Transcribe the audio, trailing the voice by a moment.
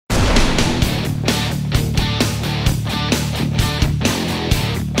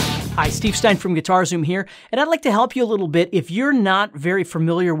Hi, Steve Stine from Guitar Zoom here, and I'd like to help you a little bit. If you're not very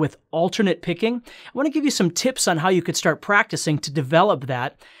familiar with alternate picking, I want to give you some tips on how you could start practicing to develop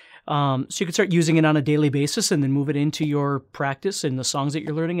that. So you can start using it on a daily basis and then move it into your practice and the songs that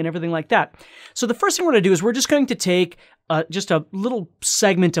you're learning and everything like that. So the first thing we're going to do is we're just going to take just a little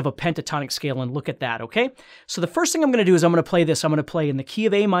segment of a pentatonic scale and look at that, okay? So the first thing I'm going to do is I'm going to play this. I'm going to play in the key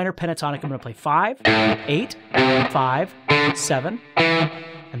of A minor pentatonic. I'm going to play 5, 8, 5, 7,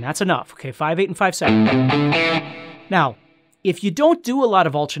 and that's enough, okay? 5, 8, and 5, 7. Now, if you don't do a lot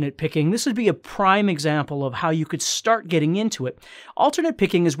of alternate picking, this would be a prime example of how you could start getting into it. Alternate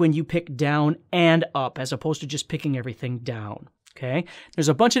picking is when you pick down and up as opposed to just picking everything down, okay? There's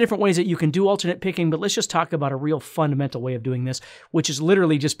a bunch of different ways that you can do alternate picking, but let's just talk about a real fundamental way of doing this, which is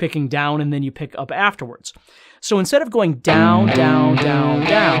literally just picking down and then you pick up afterwards. So instead of going down, down, down,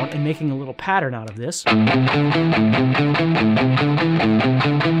 down, and making a little pattern out of this,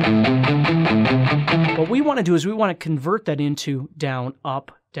 what we want to do is we want to convert that into down,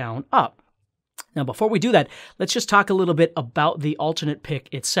 up, down, up. Now, before we do that, let's just talk a little bit about the alternate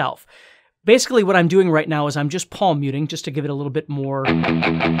pick itself. Basically, what I'm doing right now is I'm just palm muting, just to give it a little bit more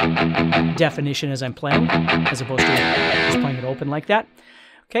definition as I'm playing, as opposed to just playing it open like that.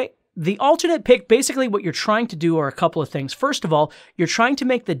 Okay. The alternate pick, basically what you're trying to do are a couple of things. First of all, you're trying to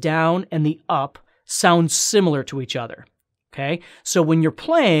make the down and the up sound similar to each other. Okay, so when you're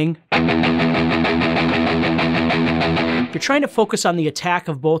playing, you're trying to focus on the attack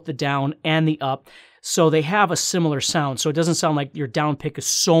of both the down and the up so they have a similar sound. So it doesn't sound like your down pick is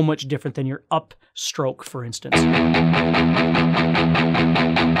so much different than your up stroke, for instance.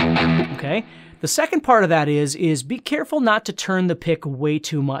 Okay. The second part of that is be careful not to turn the pick way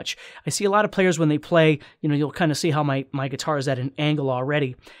too much. I see a lot of players when they play, you'll kind of see how my guitar is at an angle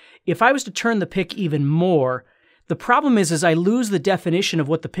already. If I was to turn the pick even more, the problem is I lose the definition of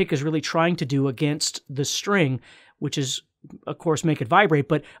what the pick is really trying to do against the string, which is, of course, make it vibrate,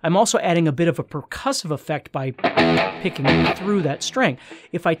 but I'm also adding a bit of a percussive effect by picking through that string.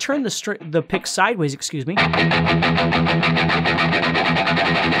 If I turn the pick sideways,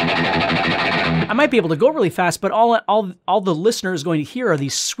 I might be able to go really fast, but all the listener is going to hear are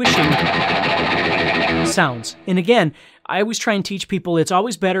these swishing sounds. And again, I always try and teach people it's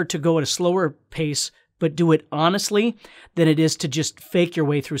always better to go at a slower pace, but do it honestly, than it is to just fake your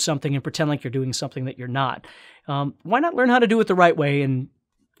way through something and pretend like you're doing something that you're not. Why not learn how to do it the right way and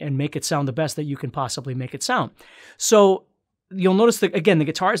make it sound the best that you can possibly make it sound? So you'll notice that, again, the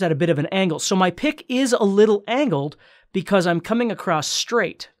guitar is at a bit of an angle. So my pick is a little angled because I'm coming across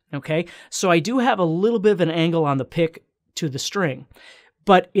straight, okay? So I do have a little bit of an angle on the pick to the string,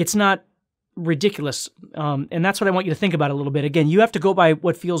 but it's not ridiculous, and that's what I want you to think about a little bit. Again, you have to go by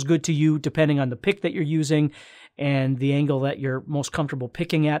what feels good to you depending on the pick that you're using and the angle that you're most comfortable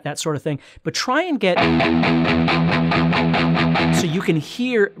picking at, that sort of thing. But try and get so you can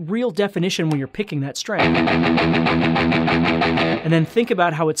hear real definition when you're picking that string. And then think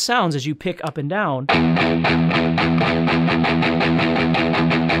about how it sounds as you pick up and down,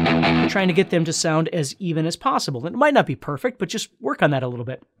 trying to get them to sound as even as possible. It might not be perfect, but just work on that a little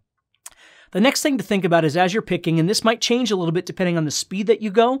bit. The next thing to think about is as you're picking, and this might change a little bit depending on the speed that you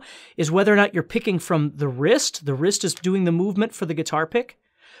go, is whether or not you're picking from the wrist is doing the movement for the guitar pick,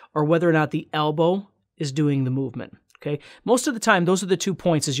 or whether or not the elbow is doing the movement, okay? Most of the time, those are the 2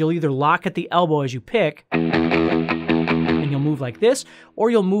 points, is you'll either lock at the elbow as you pick, and you'll move like this, or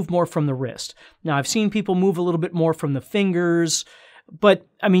you'll move more from the wrist. Now, I've seen people move a little bit more from the fingers, but,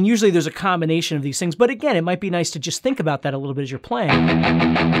 I mean, usually there's a combination of these things. But again, it might be nice to just think about that a little bit as you're playing.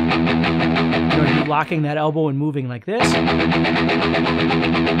 Are you locking that elbow and moving like this?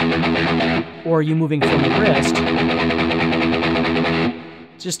 Or are you moving from the wrist?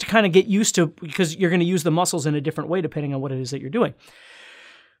 Just to kind of get used to, because you're going to use the muscles in a different way depending on what it is that you're doing.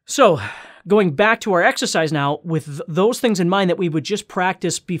 So, going back to our exercise now, with those things in mind that we would just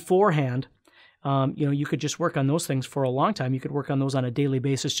practice beforehand, you could just work on those things for a long time. You could work on those on a daily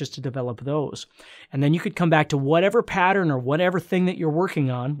basis just to develop those. And then you could come back to whatever pattern or whatever thing that you're working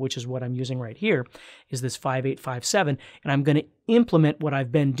on, which is what I'm using right here, is this 5, 8, 5, 7. And I'm going to implement what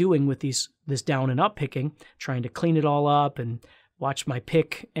I've been doing with this down and up picking, trying to clean it all up and watch my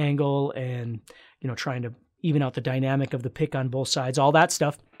pick angle and, trying to even out the dynamic of the pick on both sides, all that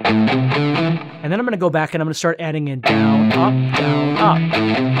stuff. And then I'm going to go back and I'm going to start adding in down, up, down, up.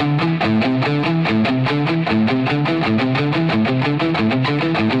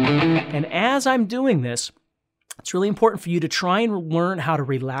 And as I'm doing this, it's really important for you to try and learn how to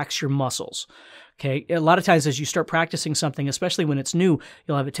relax your muscles. Okay, a lot of times as you start practicing something, especially when it's new,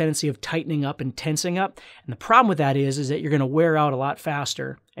 you'll have a tendency of tightening up and tensing up. And the problem with that is that you're going to wear out a lot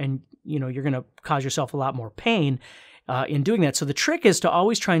faster and you're going to cause yourself a lot more pain in doing that. So the trick is to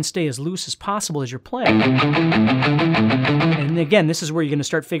always try and stay as loose as possible as you're playing. And again, this is where you're going to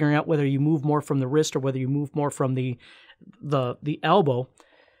start figuring out whether you move more from the wrist or whether you move more from the elbow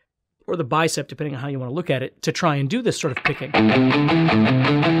or the bicep, depending on how you want to look at it, to try and do this sort of picking.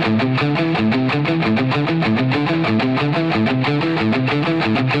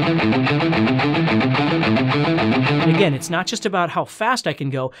 And again, it's not just about how fast I can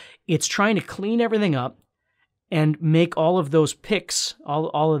go, it's trying to clean everything up and make all of those picks,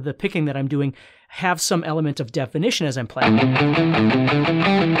 all of the picking that I'm doing, have some element of definition as I'm playing.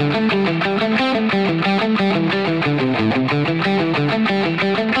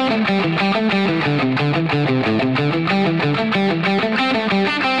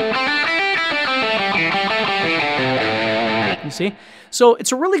 You see? So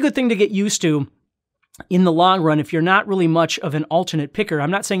it's a really good thing to get used to in the long run if you're not really much of an alternate picker.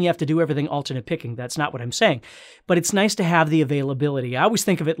 I'm not saying you have to do everything alternate picking. That's not what I'm saying. But it's nice to have the availability. I always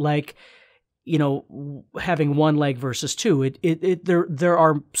think of it like, having one leg versus two. There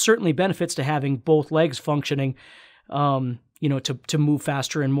are certainly benefits to having both legs functioning, to move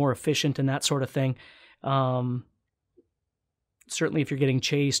faster and more efficient and that sort of thing. Certainly if you're getting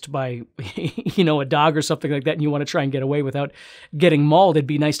chased by, a dog or something like that and you want to try and get away without getting mauled, it'd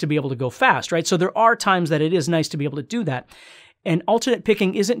be nice to be able to go fast, right? So there are times that it is nice to be able to do that. And alternate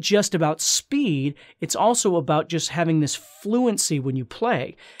picking isn't just about speed, it's also about just having this fluency when you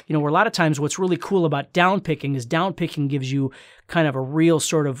play. Where a lot of times what's really cool about down picking is down picking gives you kind of a real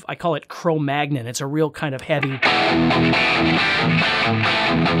sort of, I call it Cro-Magnon. It's a real kind of heavy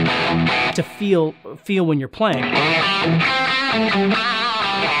to feel when you're playing.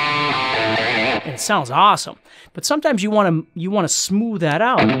 And it sounds awesome. But sometimes you want to smooth that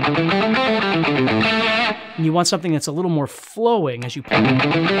out. And you want something that's a little more flowing as you play.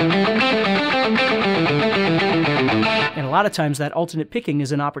 And a lot of times that alternate picking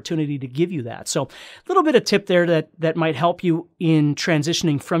is an opportunity to give you that. So a little bit of tip there that might help you in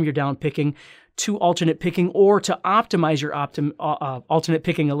transitioning from your down picking to alternate picking, or to optimize your alternate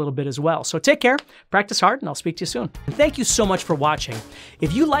picking a little bit as well. So take care, practice hard, and I'll speak to you soon. And thank you so much for watching.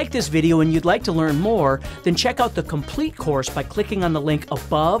 If you like this video and you'd like to learn more, then check out the complete course by clicking on the link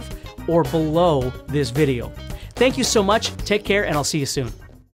above or below this video. Thank you so much, take care, and I'll see you soon.